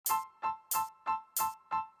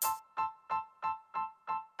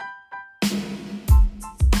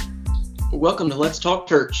Welcome to Let's Talk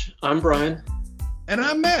Church. I'm Brian. And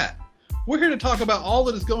I'm Matt. We're here to talk about all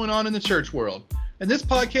that is going on in the church world. In this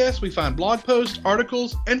podcast, we find blog posts,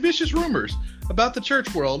 articles, and vicious rumors about the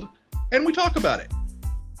church world, and we talk about it.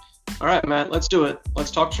 All right, Matt, let's do it. Let's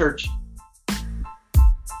talk church.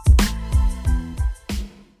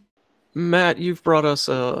 Matt, you've brought us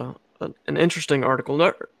an interesting article.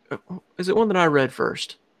 Is it one that I read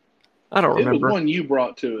first? I don't remember. It was one you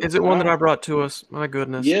brought to us. Is it one that I brought to us? My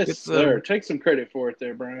goodness. Yes, sir. Take some credit for it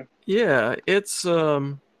there, Brian. Yeah, it's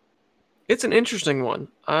an interesting one.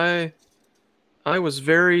 I was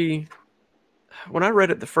very... When I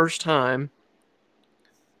read it the first time,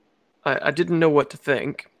 I didn't know what to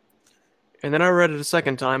think. And then I read it a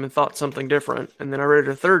second time and thought something different. And then I read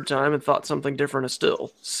it a third time and thought something different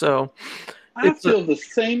still. So... I feel the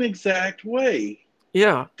same exact way.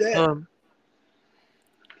 Yeah.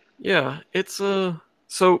 Yeah, it's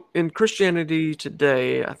so in Christianity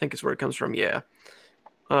Today, I think is where it comes from. Yeah,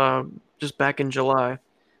 just back in July,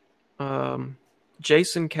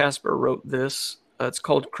 Jason Casper wrote this. It's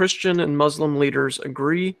called "Christian and Muslim Leaders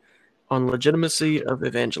Agree on Legitimacy of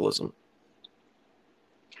Evangelism."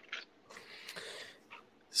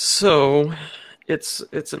 So, it's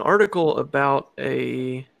an article about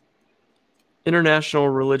a International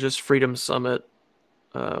Religious Freedom Summit,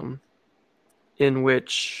 in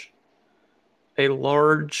which a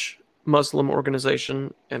large Muslim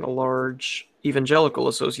organization and a large evangelical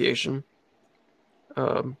association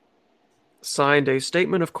signed a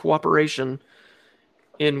statement of cooperation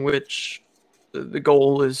in which the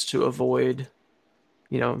goal is to avoid,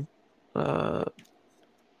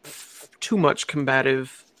 too much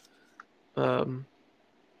combative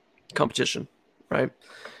competition, right?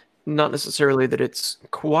 Not necessarily that it's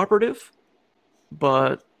cooperative,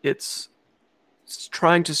 but it's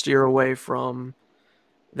trying to steer away from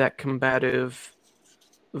that combative,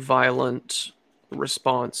 violent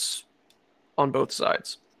response on both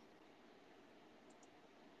sides.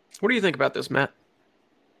 What do you think about this, Matt?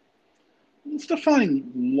 Let's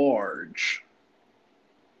define large.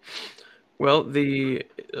 Well, the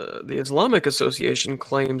Islamic Association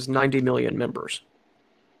claims 90 million members.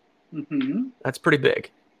 Mm-hmm. That's pretty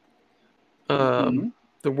big.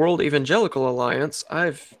 The World Evangelical Alliance,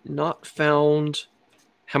 I've not found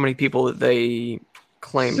how many people that they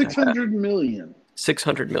claim. 600 million.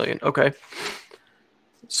 600 million. Okay.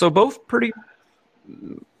 So both pretty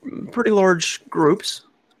large groups.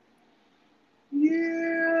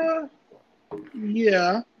 Yeah.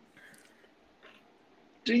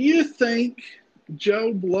 Do you think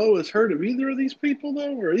Joe Blow has heard of either of these people,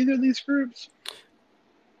 though, or either of these groups?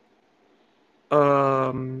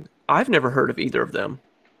 I've never heard of either of them.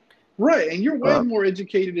 Right, and you're way more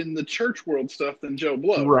educated in the church world stuff than Joe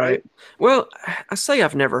Blow, right? Well, I say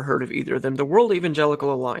I've never heard of either of them. The World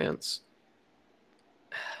Evangelical Alliance,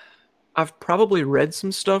 I've probably read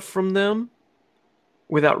some stuff from them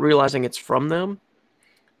without realizing it's from them.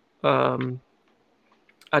 I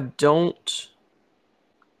don't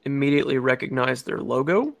immediately recognize their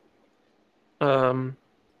logo.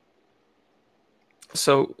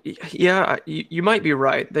 So, yeah, you might be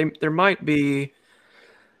right. There might be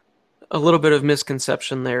a little bit of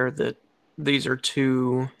misconception there that these are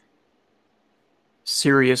two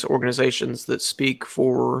serious organizations that speak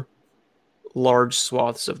for large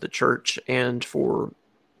swaths of the church and for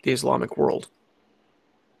the Islamic world.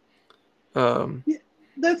 Yeah,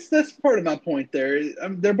 that's part of my point there.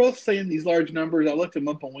 They're both saying these large numbers. I looked them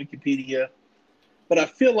up on Wikipedia, but I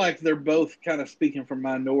feel like they're both kind of speaking from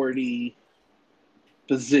minority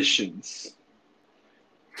positions.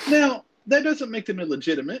 Now, that doesn't make them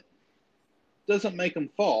illegitimate. Doesn't make them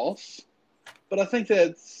false, but I think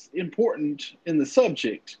that's important in the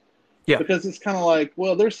subject. Yeah. Because it's kind of like,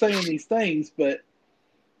 well, they're saying these things, but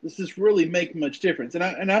does this really make much difference?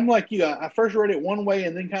 And I'm like you. I first read it one way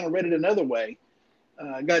and then kind of read it another way.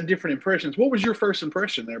 Got different impressions. What was your first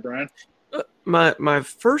impression there, Brian? My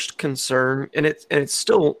first concern, and it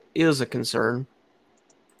still is a concern.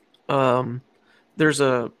 There's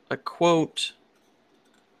a quote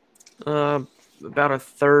about a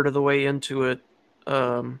third of the way into it,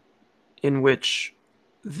 in which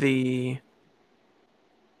the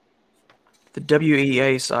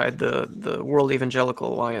WEA side, the World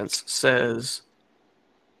Evangelical Alliance, says,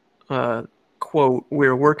 quote,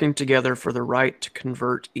 "We're working together for the right to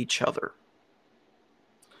convert each other."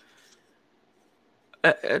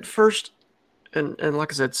 At first, and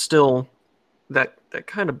like I said, still, that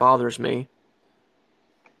kind of bothers me.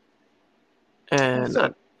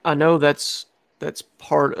 And I know that's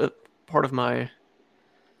part of my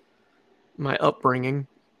upbringing,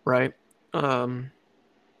 right?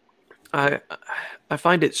 I I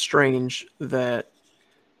find it strange that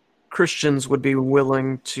Christians would be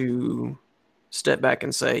willing to step back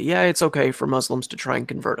and say, "Yeah, it's okay for Muslims to try and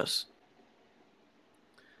convert us."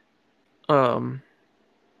 Um,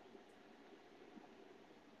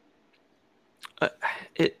 uh,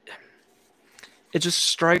 it it just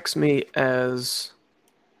strikes me as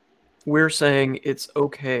we're saying it's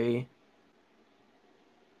okay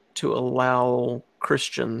to allow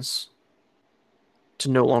Christians to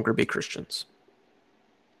no longer be Christians.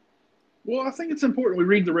 Well, I think it's important we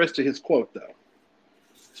read the rest of his quote, though.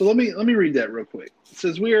 So let me read that real quick. It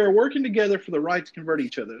says, "We are working together for the right to convert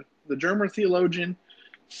each other." The German theologian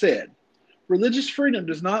said, "Religious freedom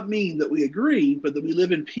does not mean that we agree, but that we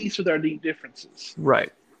live in peace with our deep differences."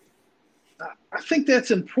 Right. I think that's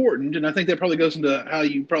important, and I think that probably goes into how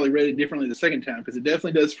you probably read it differently the second time, because it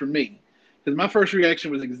definitely does for me. Because my first reaction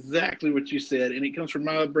was exactly what you said, and it comes from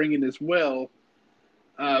my upbringing as well.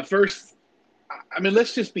 First, I mean,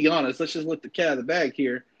 let's just be honest. Let's just let the cat out of the bag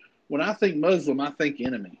here. When I think Muslim, I think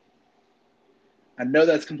enemy. I know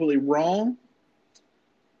that's completely wrong,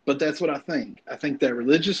 but that's what I think. I think that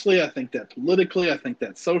religiously, I think that politically, I think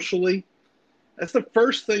that socially. That's the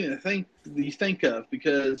first thing I think you think of,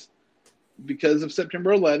 because of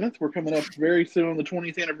September 11th. We're coming up very soon on the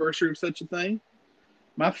 20th anniversary of such a thing.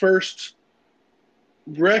 My first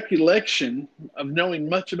recollection of knowing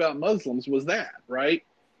much about Muslims was that, right?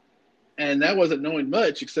 And that wasn't knowing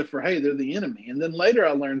much except for, hey, they're the enemy. And then later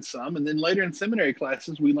I learned some, and then later in seminary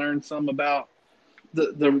classes we learned some about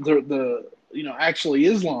the actually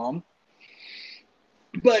Islam.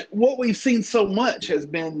 But what we've seen so much has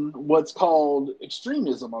been what's called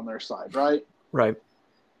extremism on their side, right? Right.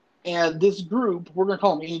 And this group, we're going to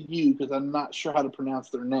call them NU because I'm not sure how to pronounce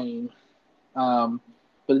their name. But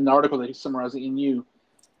in the article they summarize the NU,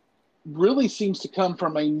 really seems to come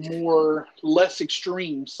from a less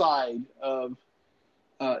extreme side of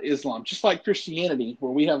Islam. Just like Christianity,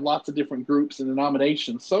 where we have lots of different groups and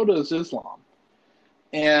denominations, so does Islam.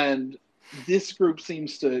 And this group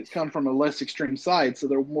seems to come from a less extreme side, so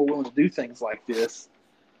they're more willing to do things like this.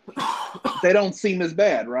 They don't seem as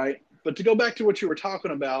bad, right? But to go back to what you were talking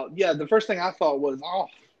about, yeah, the first thing I thought was, oh,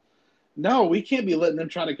 no, we can't be letting them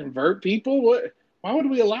try to convert people. Why would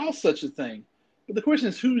we allow such a thing? But the question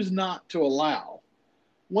is, who's not to allow?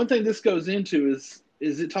 One thing this goes into is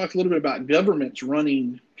it talks a little bit about governments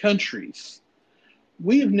running countries.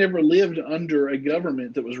 We have never lived under a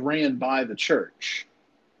government that was ran by the church.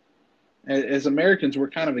 As Americans, we're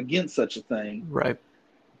kind of against such a thing. Right.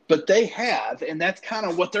 But they have, and that's kind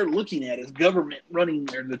of what they're looking at, is government running,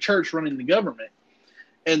 or the church running the government.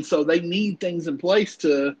 And so they need things in place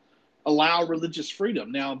to allow religious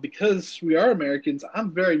freedom. Now, because we are Americans,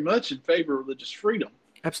 I'm very much in favor of religious freedom.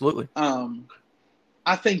 Absolutely.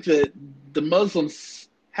 I think that the Muslims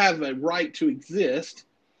have a right to exist.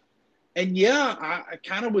 And yeah, I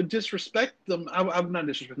kind of would disrespect them. I'm not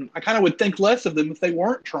disrespecting them. I kind of would think less of them if they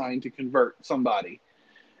weren't trying to convert somebody.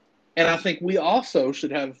 And I think we also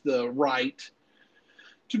should have the right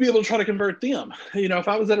to be able to try to convert them. You know, if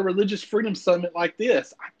I was at a religious freedom summit like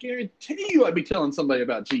this, I guarantee you I'd be telling somebody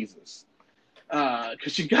about Jesus.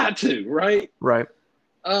 Because you got to, right? Right.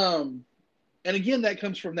 And again, that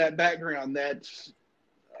comes from that background, that's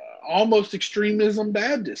almost extremism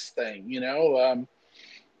Baptist thing, you know.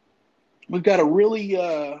 We've got to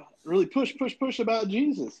really push about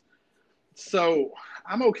Jesus. So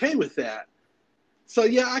I'm okay with that. So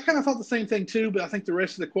yeah, I kind of thought the same thing too, but I think the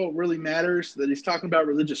rest of the quote really matters, that he's talking about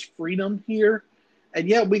religious freedom here. And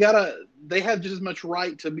yeah, they have just as much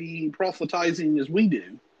right to be proselytizing as we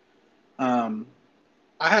do. I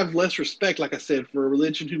have less respect, like I said, for a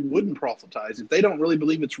religion who wouldn't proselytize. If they don't really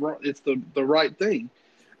believe it's the right thing.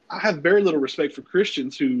 I have very little respect for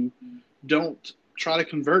Christians who don't try to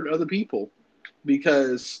convert other people,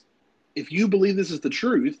 because if you believe this is the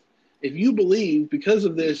truth, if you believe because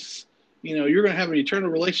of this, you know, you're going to have an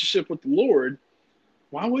eternal relationship with the Lord,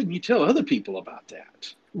 why wouldn't you tell other people about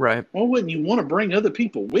that? Right. Why wouldn't you want to bring other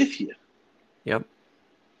people with you? Yep.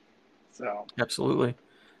 So Absolutely.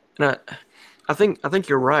 And I think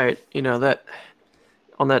you're right. You know, that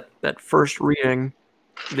on that first reading,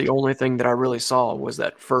 the only thing that I really saw was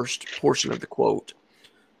that first portion of the quote.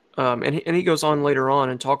 And he goes on later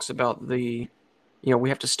on and talks about we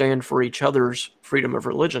have to stand for each other's freedom of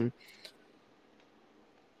religion.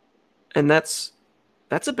 And that's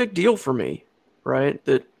a big deal for me, right?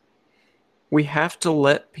 That we have to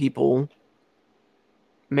let people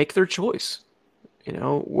make their choice. You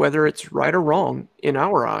know, whether it's right or wrong in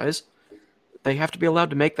our eyes, they have to be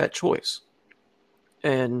allowed to make that choice.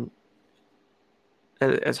 And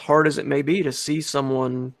as hard as it may be to see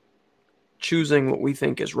someone choosing what we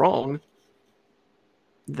think is wrong,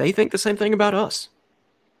 they think the same thing about us.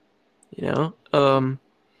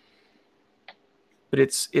 But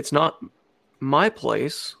it's not my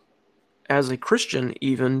place as a Christian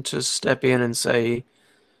even to step in and say,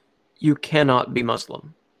 you cannot be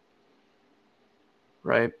Muslim.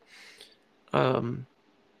 Right? I'm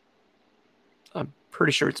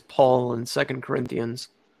pretty sure it's Paul in 2 Corinthians.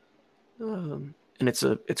 And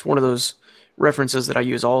it's one of those references that I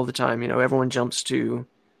use all the time. Everyone jumps to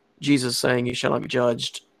Jesus saying, you shall not be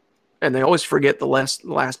judged. And they always forget the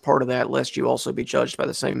last part of that, lest you also be judged by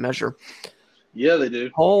the same measure. Yeah, they do.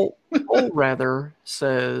 Paul rather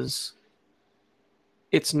says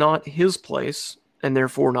it's not his place, and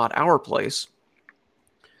therefore not our place,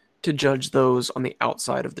 to judge those on the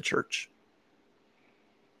outside of the church.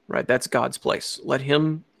 Right? That's God's place. Let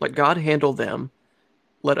God handle them.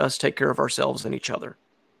 Let us take care of ourselves and each other.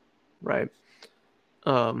 Right?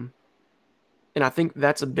 And I think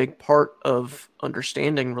that's a big part of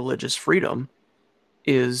understanding religious freedom,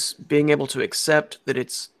 is being able to accept that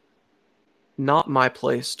it's not my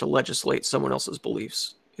place to legislate someone else's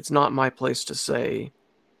beliefs. It's not my place to say,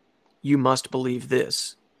 you must believe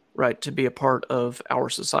this, right, to be a part of our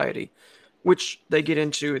society, which they get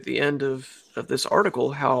into at the end of this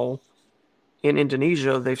article, how in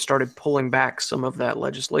Indonesia they've started pulling back some of that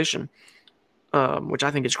legislation, which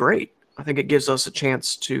I think is great. I think it gives us a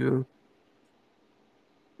chance to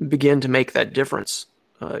begin to make that difference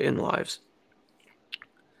in lives.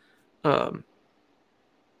 But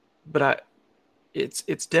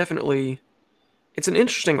it's definitely, it's an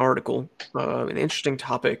interesting article, an interesting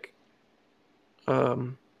topic.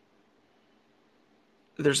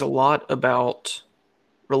 There's a lot about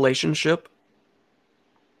relationship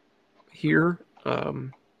here,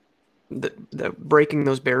 that breaking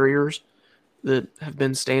those barriers that have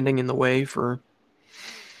been standing in the way for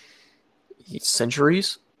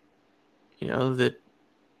centuries. That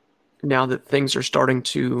now that things are starting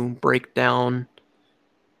to break down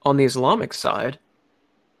on the Islamic side,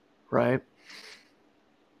 right,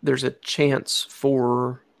 there's a chance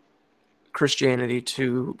for Christianity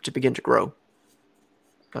to begin to grow.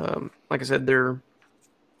 Like I said,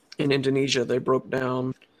 in Indonesia, they broke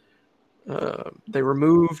down, they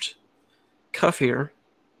removed kafir,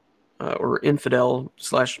 or infidel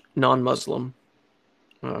 / non-Muslim,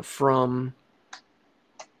 from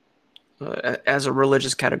as a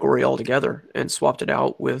religious category altogether, and swapped it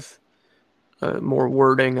out with more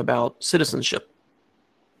wording about citizenship.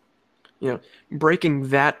 Breaking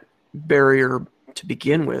that barrier to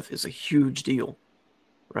begin with is a huge deal,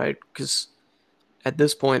 right? Because at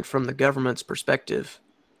this point, from the government's perspective,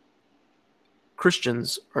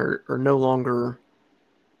 Christians are no longer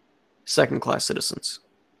second-class citizens,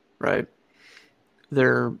 right?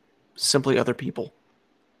 They're simply other people.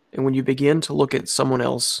 And when you begin to look at someone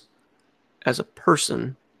else as a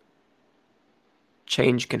person,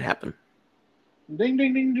 change can happen. Ding,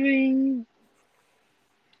 ding, ding, ding.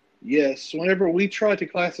 Yes, whenever we try to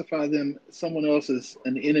classify someone else as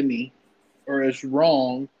an enemy or as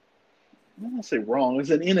wrong, I don't want to say wrong, as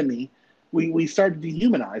an enemy, we start to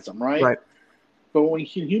dehumanize them, right? Right. But when we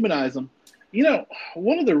humanize them,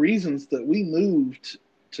 one of the reasons that we moved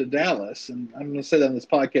to Dallas, and I'm going to say that on this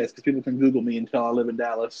podcast because people can Google me and tell I live in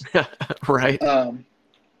Dallas. Right.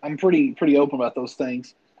 I'm pretty open about those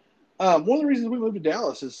things. One of the reasons we moved to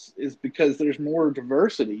Dallas is because there's more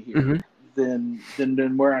diversity here. Mm-hmm.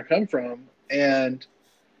 than where I come from. And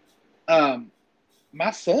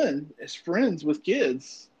my son is friends with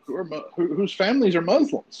kids whose families are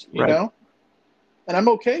Muslims, you know? And I'm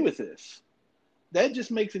okay with this. That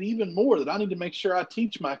just makes it even more that I need to make sure I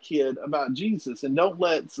teach my kid about Jesus and don't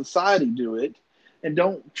let society do it, and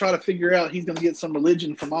don't try to figure out he's going to get some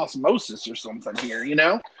religion from osmosis or something here,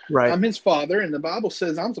 Right. I'm his father, and the Bible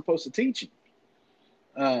says I'm supposed to teach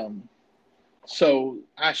him. So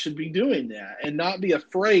I should be doing that and not be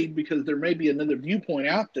afraid, because there may be another viewpoint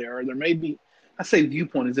out there, or there may be, I say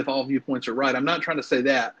viewpoint as if all viewpoints are right. I'm not trying to say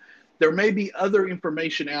that. There may be other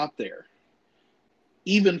information out there,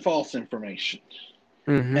 even false information.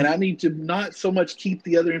 Mm-hmm. And I need to not so much keep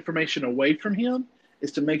the other information away from him,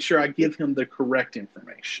 is to make sure I give him the correct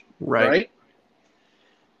information. Right?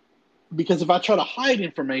 Because if I try to hide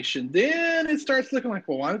information, then it starts looking like,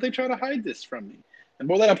 well, why did they try to hide this from me? And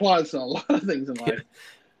boy, that applies to a lot of things in life.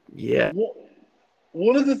 Yeah.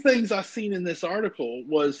 One of the things I seen in this article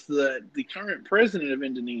was that the current president of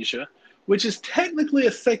Indonesia, which is technically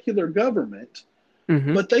a secular government,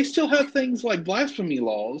 mm-hmm. but they still have things like blasphemy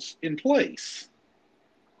laws in place.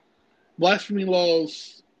 Blasphemy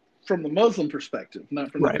laws from the Muslim perspective,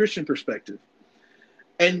 not from the Christian perspective.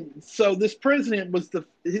 And so this president was the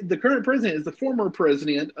current president is the former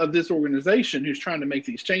president of this organization who's trying to make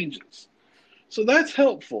these changes. So that's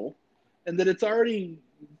helpful, and that it's already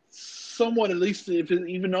somewhat, at least if it's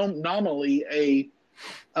even nominally, a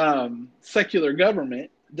secular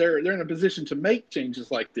government. They're in a position to make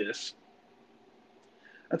changes like this.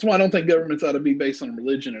 That's why I don't think governments ought to be based on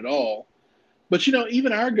religion at all. But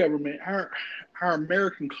even our government, our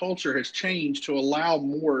American culture has changed to allow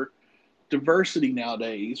more diversity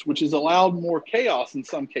nowadays, which has allowed more chaos in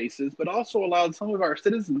some cases, but also allowed some of our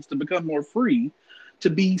citizens to become more free, to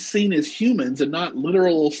be seen as humans and not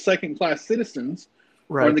literal second-class citizens,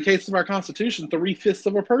 Right. or in the case of our Constitution, 3/5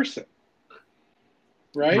 of a person.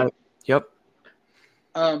 Right? Yep.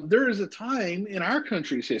 There is a time in our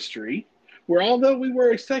country's history where, although we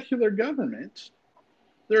were a secular government,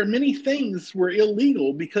 there are many things were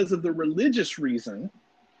illegal because of the religious reason,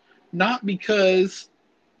 not because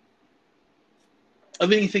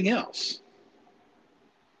of anything else.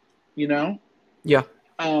 Yeah.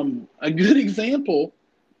 A good example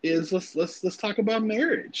is let's talk about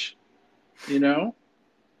marriage. There's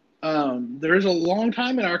a long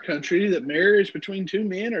time in our country that marriage between two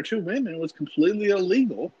men or two women was completely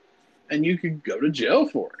illegal, and you could go to jail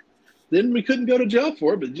for it. Then we couldn't go to jail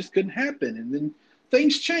for it, but it just couldn't happen. And then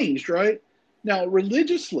things changed, right? Now,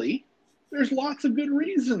 religiously, there's lots of good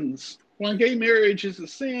reasons why gay marriage is a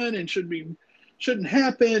sin and shouldn't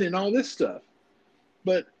happen and all this stuff.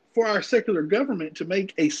 But for our secular government to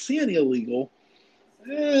make a sin illegal,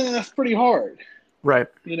 that's pretty hard. Right.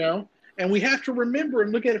 And we have to remember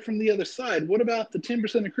and look at it from the other side. What about the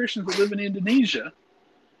 10% of Christians that live in Indonesia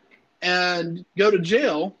and go to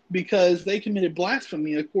jail because they committed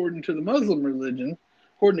blasphemy according to the Muslim religion,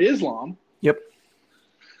 according to Islam? Yep.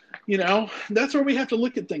 That's where we have to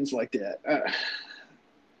look at things like that.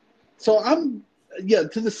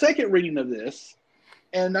 To the second reading of this,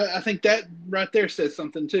 and I think that right there says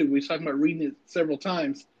something too. We was talking about reading it several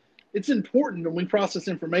times. It's important when we process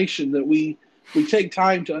information that we take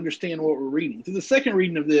time to understand what we're reading. To the second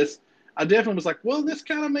reading of this, I definitely was like, well, this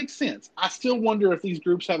kind of makes sense. I still wonder if these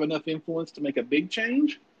groups have enough influence to make a big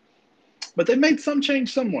change, but they made some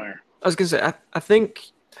change somewhere. I was going to say, I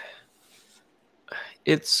think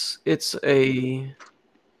it's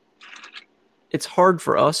hard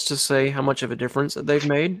for us to say how much of a difference that they've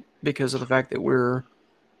made because of the fact that we're,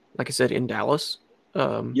 like I said, in Dallas.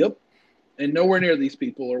 Yep. And nowhere near these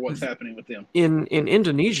people or what's happening with them. In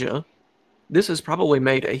Indonesia, this has probably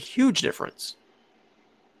made a huge difference.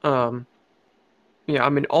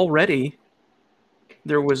 Already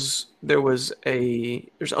there's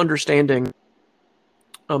understanding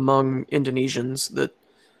among Indonesians that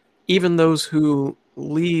even those who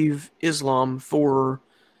leave Islam for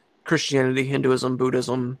Christianity, Hinduism,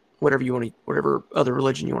 Buddhism, whatever other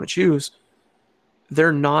religion you want to choose,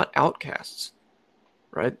 they're not outcasts,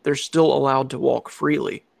 right? They're still allowed to walk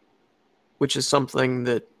freely, which is something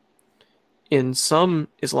that in some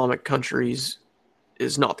Islamic countries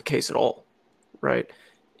is not the case at all, right?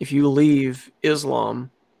 If you leave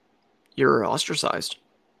Islam, you're ostracized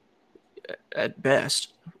at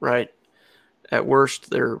best, right? At worst,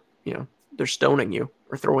 they're stoning you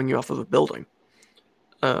or throwing you off of a building.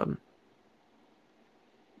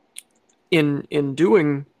 In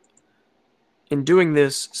doing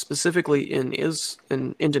this specifically in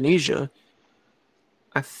Indonesia,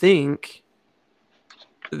 I think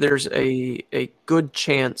there's a good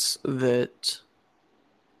chance that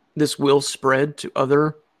this will spread to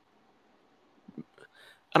other,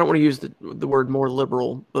 I don't want to use the word more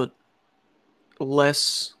liberal, but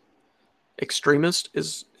less extremist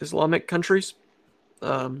Islamic countries.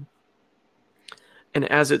 And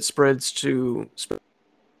as it spreads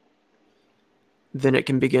then it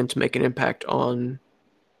can begin to make an impact on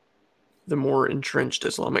the more entrenched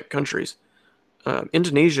Islamic countries.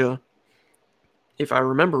 Indonesia, if I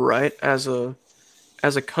remember right, as a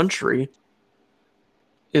country,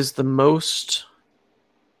 is the most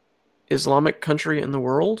Islamic country in the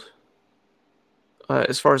world.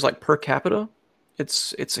 As far as like per capita,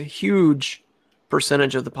 it's a huge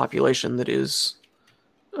percentage of the population that is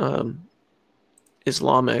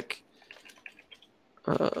Islamic.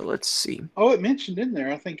 Let's see. Oh, it mentioned in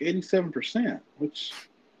there, I think 87%, which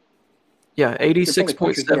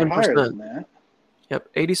 86.7%.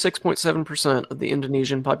 Yep, 86.7% of the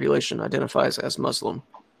Indonesian population identifies as Muslim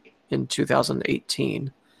in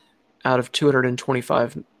 2018 out of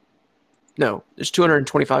 225. No, there's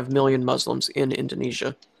 225 million Muslims in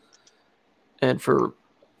Indonesia. And for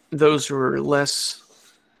those who are less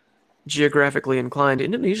geographically inclined,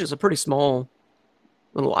 Indonesia is a pretty small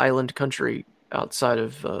little island country outside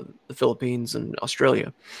of the Philippines and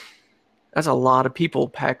Australia. That's a lot of people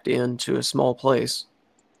packed into a small place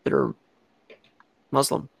that are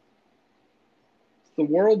Muslim. It's the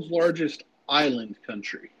world's largest island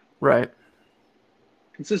country. Right.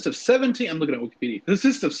 Consists of 17. I'm looking at Wikipedia.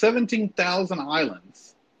 Consists of 17,000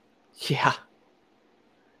 islands. Yeah.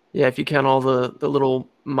 Yeah, if you count all the little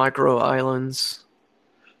micro islands.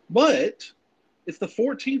 But it's the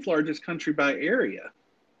 14th largest country by area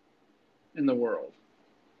in the world.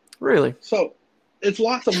 Really? So it's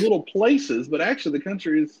lots of little places, but actually the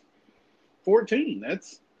country is 14.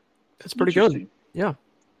 That's pretty good. Yeah.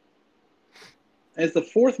 It's the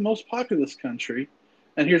fourth most populous country.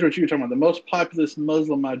 And here's what you were talking about: the most populous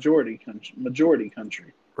Muslim majority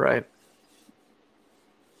country. Right.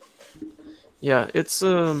 Yeah, it's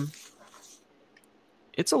a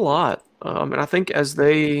lot. And I think as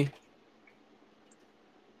they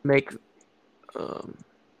make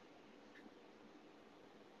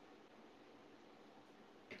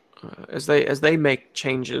as they make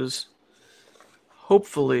changes,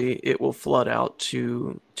 hopefully it will flood out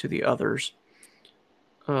to the others.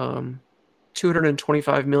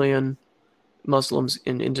 225 million Muslims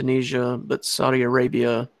in Indonesia, but Saudi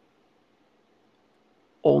Arabia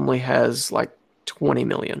only has like 20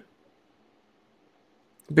 million.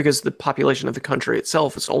 Because the population of the country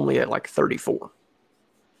itself is only at like 34.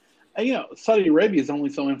 And Saudi Arabia is only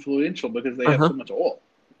so influential because they have so much oil.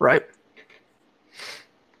 Right.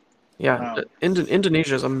 Yeah.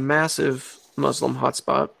 Indonesia is a massive Muslim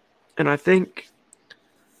hotspot. And I think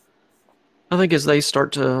as they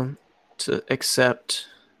start to accept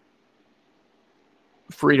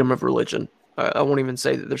freedom of religion, I won't even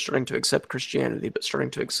say that they're starting to accept Christianity, but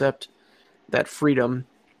starting to accept that freedom,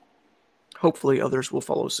 hopefully others will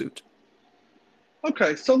follow suit.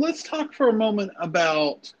 Okay, so let's talk for a moment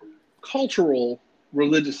about cultural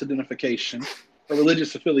religious identification or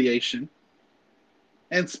religious affiliation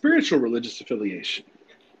and spiritual religious affiliation.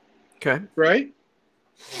 Okay. Right?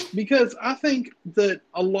 Because I think that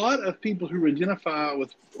a lot of people who identify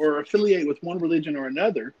with or affiliate with one religion or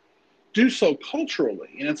another do so culturally,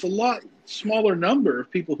 and it's a lot smaller number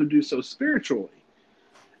of people who do so spiritually.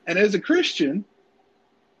 And as a Christian,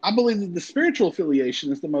 I believe that the spiritual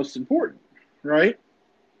affiliation is the most important, right?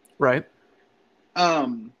 Right. I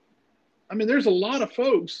mean, there's a lot of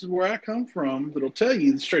folks where I come from that'll tell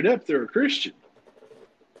you straight up they're a Christian.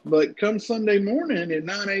 But come Sunday morning at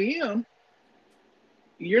 9 a.m.,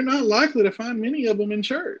 you're not likely to find many of them in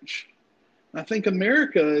church. I think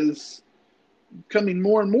America is coming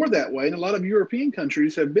more and more that way, and a lot of European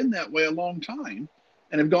countries have been that way a long time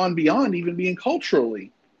and have gone beyond even being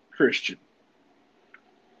culturally Christian.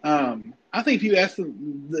 I think if you ask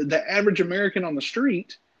the average American on the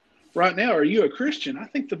street right now, are you a Christian? I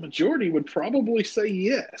think the majority would probably say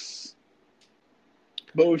yes.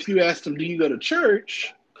 But if you asked them, do you go to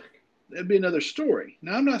church? That'd be another story.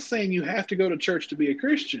 Now, I'm not saying you have to go to church to be a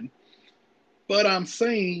Christian, but I'm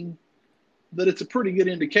saying that it's a pretty good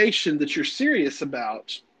indication that you're serious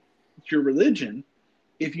about your religion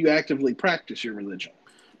if you actively practice your religion.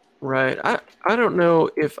 Right. I don't know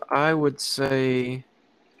if I would say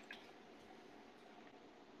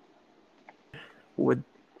would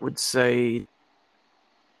say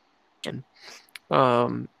in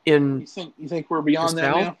You think we're beyond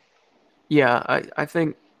that now? Yeah, I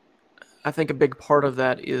think a big part of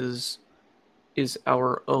that is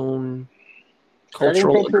our own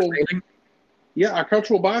cultural understanding. Yeah, our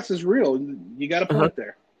cultural bias is real. You got a point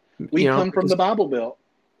there. We come from the Bible Belt.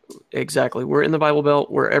 Exactly. We're in the Bible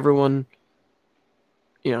Belt where everyone,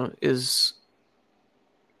 is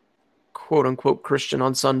quote unquote Christian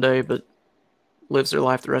on Sunday, but lives their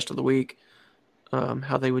life the rest of the week,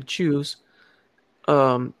 how they would choose.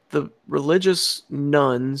 The religious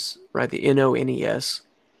nuns, right? The NONES,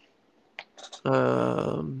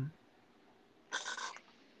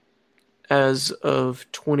 as of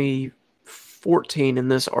 2014 in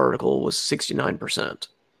this article was 69%.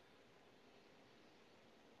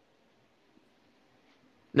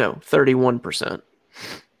 No, 31%.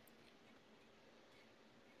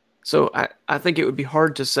 So I think it would be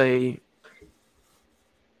hard to say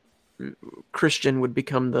Christian would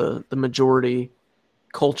become the majority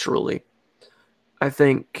culturally. I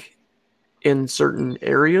think in certain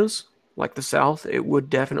areas, like the South, it would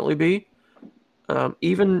definitely be.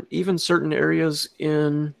 Even certain areas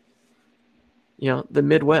in the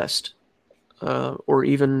Midwest, or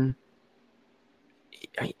even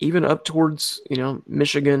up towards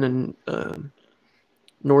Michigan and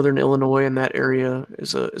northern Illinois, and that area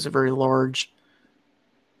is a very large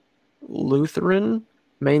Lutheran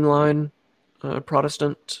mainline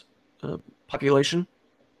Protestant population.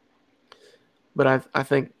 But I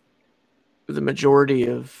think the majority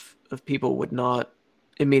of of people would not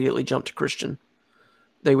immediately jump to Christian.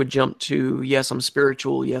 They would jump to, yes, I'm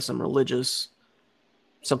spiritual, yes, I'm religious,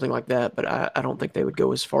 something like that, but I don't think they would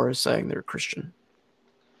go as far as saying they're Christian.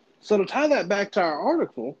 So to tie that back to our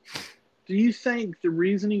article, do you think the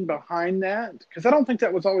reasoning behind that, because I don't think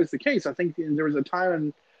that was always the case. I think there was a time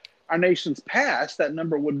in our nation's past that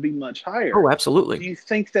number would be much higher. Oh, absolutely. Do you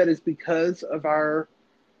think that is because of our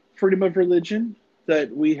freedom of religion,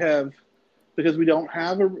 that we have, because we don't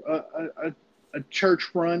have a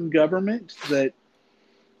church-run government, that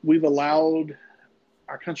we've allowed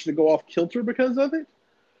our country to go off kilter because of it?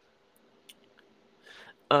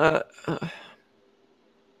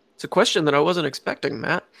 It's a question that I wasn't expecting,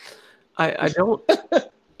 Matt. I don't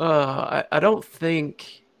I don't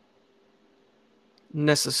think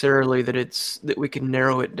necessarily that we can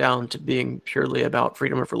narrow it down to being purely about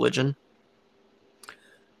freedom of religion.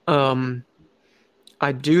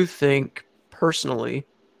 I do think personally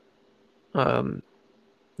that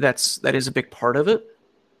is a big part of it,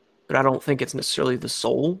 but I don't think it's necessarily the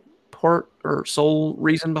sole part or sole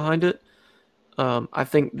reason behind it. I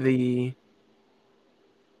think the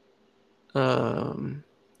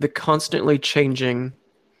constantly changing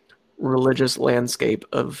religious landscape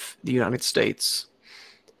of the United States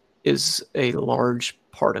is a large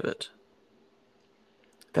part of it.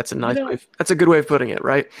 That's a nice way. That's a good way of putting it,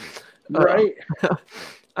 right? Right.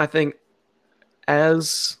 I think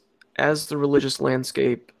as the religious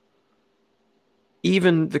landscape,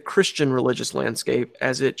 even the Christian religious landscape,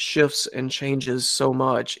 as it shifts and changes so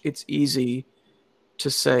much, it's easy to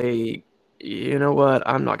say, you know what,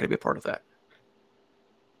 I'm not going to be a part of that.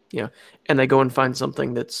 Yeah. And they go and find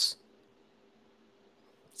something that's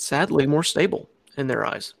sadly more stable in their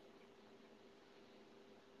eyes.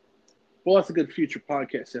 Well, that's a good future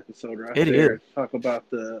podcast episode right It there. is. Talk about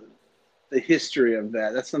the history of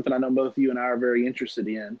that. That's something I know both you and I are very interested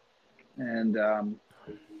in. And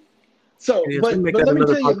so, Yeah, but make let that me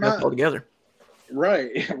another tell you podcast altogether.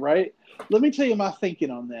 Right. Let me tell you my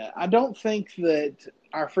thinking on that. I don't think that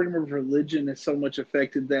our freedom of religion has so much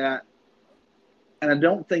affected that. And I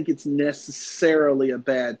don't think it's necessarily a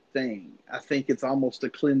bad thing. I think it's almost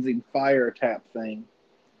a cleansing fire tap thing.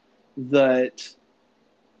 That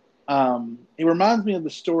it reminds me of the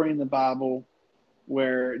story in the Bible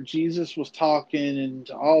where Jesus was talking and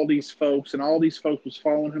to all these folks, and all these folks was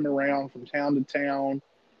following him around from town to town,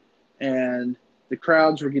 and the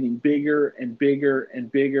crowds were getting bigger and bigger and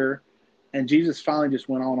bigger, and Jesus finally just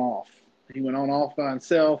went on off. He went on off by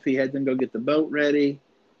himself. He had them go get the boat ready,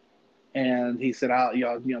 and he said, "I'll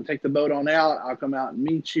take the boat on out. I'll come out and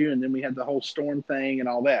meet you." And then we had the whole storm thing and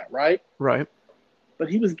all that, right? Right. But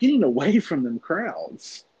he was getting away from them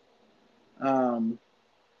crowds.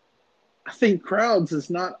 I think crowds is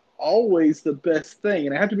not always the best thing.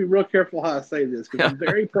 And I have to be real careful how I say this because I'm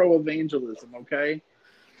very pro evangelism, okay?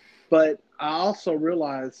 But I also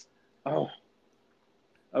realize,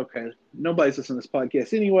 okay, nobody's listening to this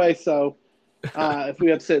podcast anyway. So if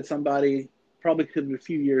we upset somebody, probably could in a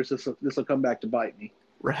few years, this will come back to bite me.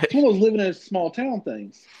 Right. It's one of those living in a small town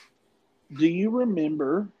things. Do you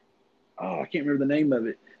remember? I can't remember the name of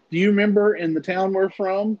it. Do you remember in the town we're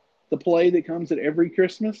from, the play that comes at every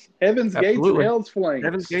Christmas? Heaven's Gates and Hell's Flames.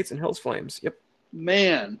 Heaven's Gates and Hell's Flames. Yep.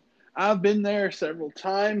 Man, I've been there several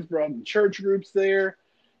times, brought in church groups there.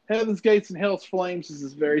 Heaven's Gates and Hell's Flames is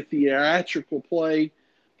this very theatrical play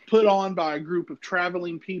put on by a group of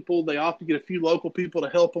traveling people. They often get a few local people to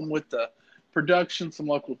help them with the production, some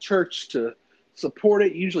local church to support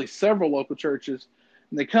it, usually several local churches.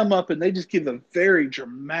 And they come up and they just give a very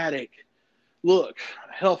dramatic look,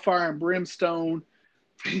 hellfire and brimstone,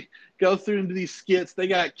 go through into these skits. They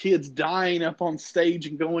got kids dying up on stage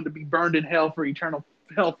and going to be burned in hell for eternal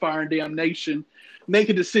hellfire and damnation. Make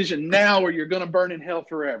a decision now or you're going to burn in hell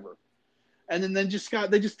forever. And then they just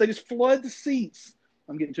flood the seats.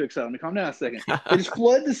 I'm getting too excited. Let me calm down a second. They just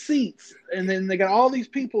flood the seats. And then they got all these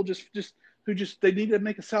people who they need to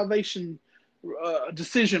make a salvation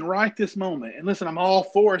decision right this moment. And listen, I'm all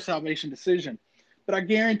for a salvation decision. But I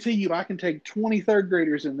guarantee you I can take 20 third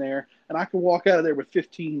graders in there and I can walk out of there with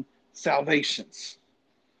 15 salvations.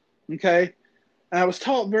 Okay? And I was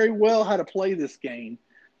taught very well how to play this game,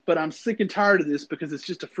 but I'm sick and tired of this because it's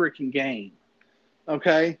just a freaking game.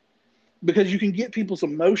 Okay? Because you can get people's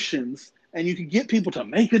emotions and you can get people to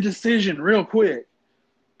make a decision real quick,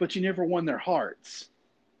 but you never won their hearts.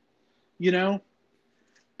 You know?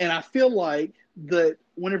 And I feel like that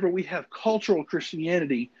whenever we have cultural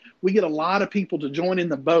Christianity, we get a lot of people to join in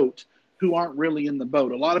the boat who aren't really in the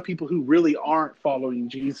boat. A lot of people who really aren't following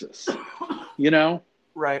Jesus, you know?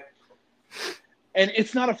 Right. And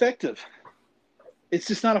it's not effective. it's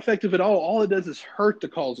just not effective at all. All it does is hurt the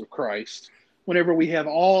cause of Christ whenever we have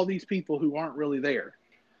all these people who aren't really there.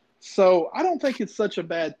 So I don't think it's such a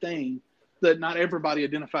bad thing that not everybody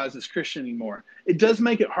identifies as Christian anymore. It does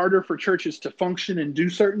make it harder for churches to function and do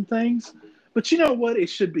certain things, but you know what? It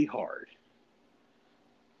should be hard.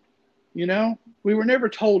 You know, we were never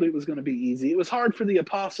told it was going to be easy. It was hard for the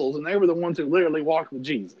apostles, and they were the ones who literally walked with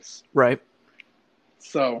Jesus. Right.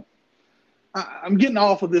 So I'm getting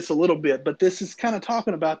off of this a little bit, but this is kind of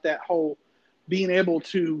talking about that whole being able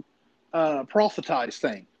to proselytize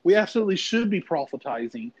thing. We absolutely should be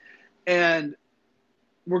proselytizing, and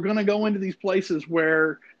we're going to go into these places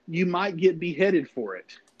where you might get beheaded for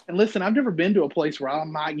it. And listen, I've never been to a place where I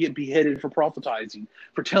might get beheaded for proselytizing,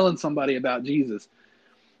 for telling somebody about Jesus.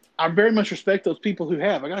 I very much respect those people who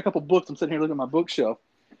have. I got a couple books. I'm sitting here looking at my bookshelf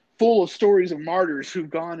full of stories of martyrs who've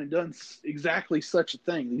gone and done exactly such a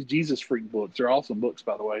thing. These Jesus freak books are awesome books,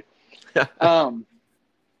 by the way.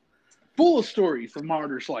 Full of stories of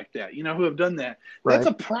martyrs like that, you know, who have done that. Right. That's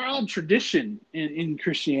a proud tradition in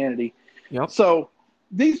Christianity. Yep. So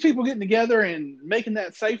these people getting together and making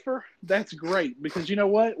that safer, that's great, because you know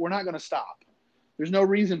what? We're not going to stop. There's no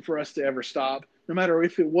reason for us to ever stop, no matter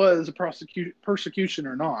if it was a persecution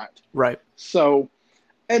or not. Right. So,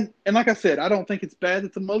 and like I said, I don't think it's bad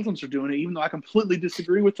that the Muslims are doing it, even though I completely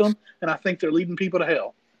disagree with them, and I think they're leading people to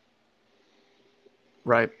hell.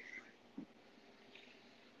 Right.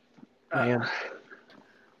 Man.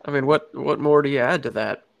 I mean, what more do you add to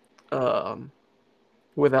that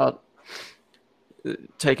without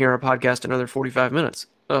taking our podcast another 45 minutes?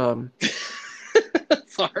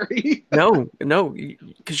 Sorry. No,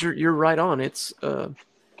 because you're right on. It's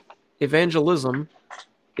evangelism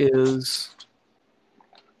is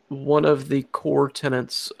one of the core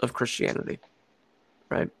tenets of Christianity,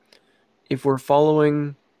 right? If we're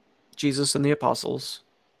following Jesus and the apostles,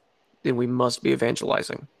 then we must be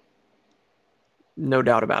evangelizing. No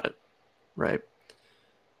doubt about it, right?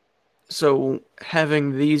 So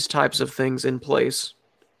having these types of things in place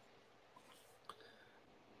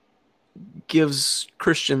gives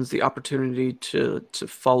Christians the opportunity to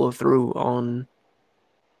follow through on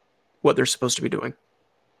what they're supposed to be doing.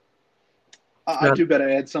 I do got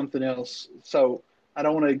to add something else. So I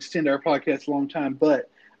don't want to extend our podcast a long time, but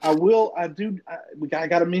I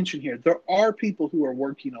got to mention here, there are people who are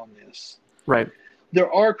working on this. Right.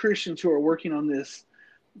 There are Christians who are working on this,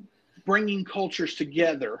 bringing cultures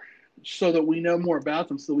together so that we know more about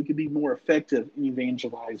them, so that we can be more effective in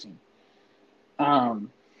evangelizing. I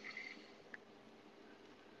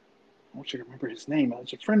wish I could remember his name.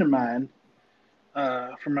 It's a friend of mine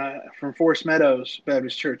from Forest Meadows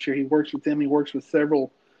Baptist Church here. He works with them. He works with several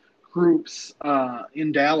groups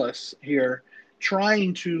in Dallas here,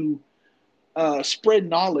 trying to spread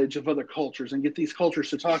knowledge of other cultures and get these cultures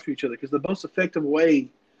to talk to each other. Because the most effective way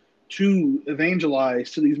to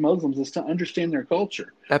evangelize to these Muslims is to understand their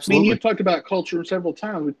culture. Absolutely. I mean, you've talked about culture several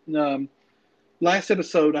times. Last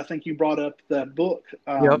episode, I think you brought up that book,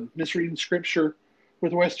 Misreading Scripture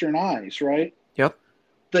with Western Eyes, right? Yep.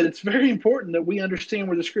 That it's very important that we understand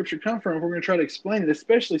where the Scripture comes from if we're going to try to explain it,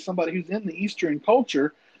 especially somebody who's in the Eastern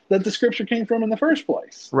culture that the Scripture came from in the first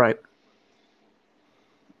place. Right.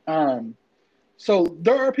 So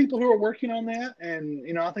there are people who are working on that, and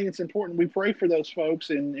you know, I think it's important we pray for those folks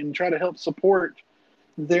and try to help support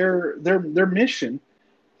their mission.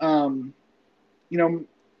 You know,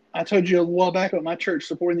 I told you a while back about my church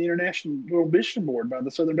supporting the International Mission Board by the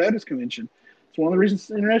Southern Baptist Convention. It's one of the reasons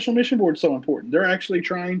the International Mission Board is so important. They're actually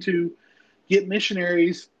trying to get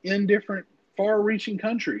missionaries in different far-reaching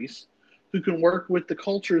countries who can work with the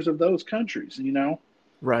cultures of those countries, you know?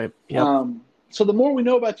 Right. Yep. So the more we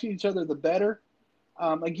know about each other, the better.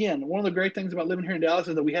 Again, one of the great things about living here in Dallas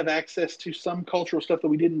is that we have access to some cultural stuff that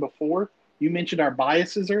we didn't before. You mentioned our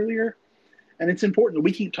biases earlier, and it's important that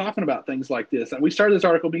we keep talking about things like this. And we started this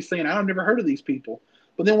article by saying, I've never heard of these people.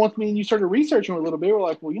 But then once me and you started researching a little bit, we're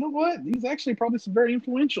like, well, you know what? These actually probably some very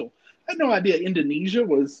influential. I had no idea Indonesia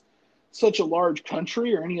was such a large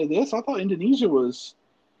country or any of this. I thought Indonesia was,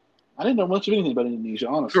 I didn't know much of anything about Indonesia,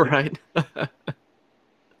 honestly. Right.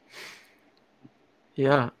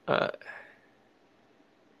 Yeah.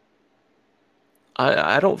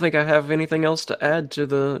 I don't think I have anything else to add to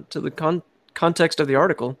the context of the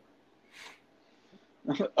article.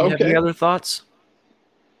 Okay. You have any other thoughts?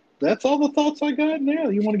 That's all the thoughts I got now.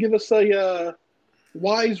 You want to give us a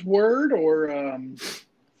wise word or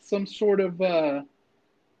some sort of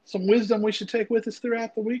some wisdom we should take with us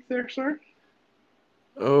throughout the week there, sir?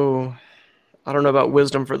 Oh, I don't know about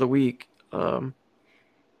wisdom for the week.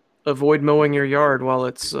 Avoid mowing your yard while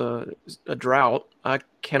it's a drought. I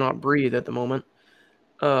cannot breathe at the moment.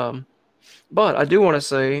 But I do want to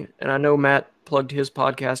say, and I know Matt plugged his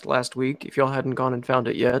podcast last week. If y'all hadn't gone and found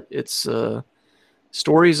it yet, it's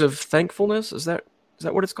Stories of Thankfulness. Is that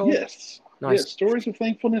what it's called? Yes. Nice. Yes,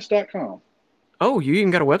 storiesofthankfulness.com. Oh, you even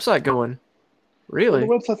got a website going. Really?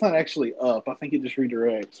 Well, the website's not actually up. I think it just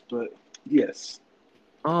redirects, but yes.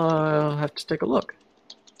 I'll have to take a look.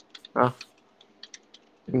 Ah,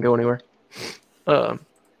 didn't go anywhere.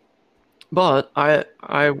 But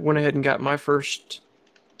I went ahead and got my first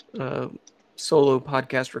solo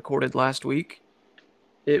podcast recorded last week.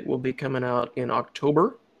 It will be coming out in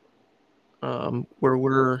October, where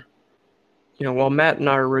we're, while Matt and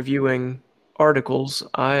I are reviewing articles,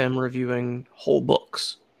 I am reviewing whole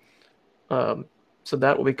books. So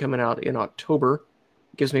that will be coming out in October.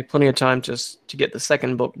 It gives me plenty of time to get the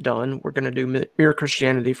second book done. We're going to do Mere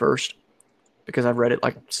Christianity first, because I've read it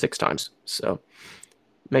like 6 times. So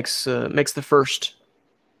makes the first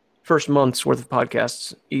month's worth of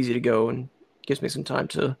podcasts easy to go, and gives me some time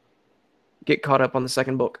to get caught up on the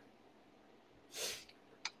second book.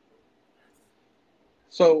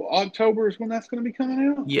 So October is when that's going to be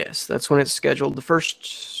coming out? Yes, that's when it's scheduled. The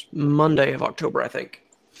first Monday of October, I think.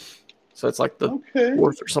 So it's like the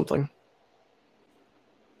 4th or something.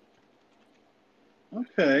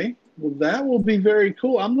 Okay. Well, that will be very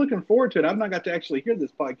cool. I'm looking forward to it. I've not got to actually hear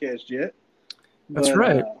this podcast yet. That's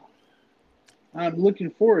right. I'm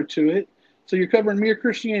looking forward to it. So you're covering Mere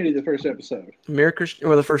Christianity, the first episode? Mere Christian,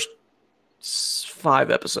 or the first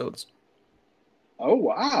 5 episodes. Oh,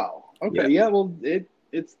 wow. Okay. Yeah, well,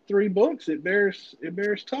 it's 3 books. It bears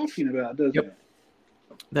talking about, doesn't it?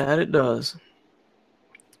 That it does.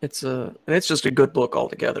 It's just a good book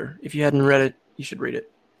altogether. If you hadn't read it, you should read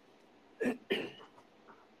it.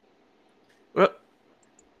 Well,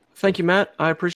 thank you, Matt. I appreciate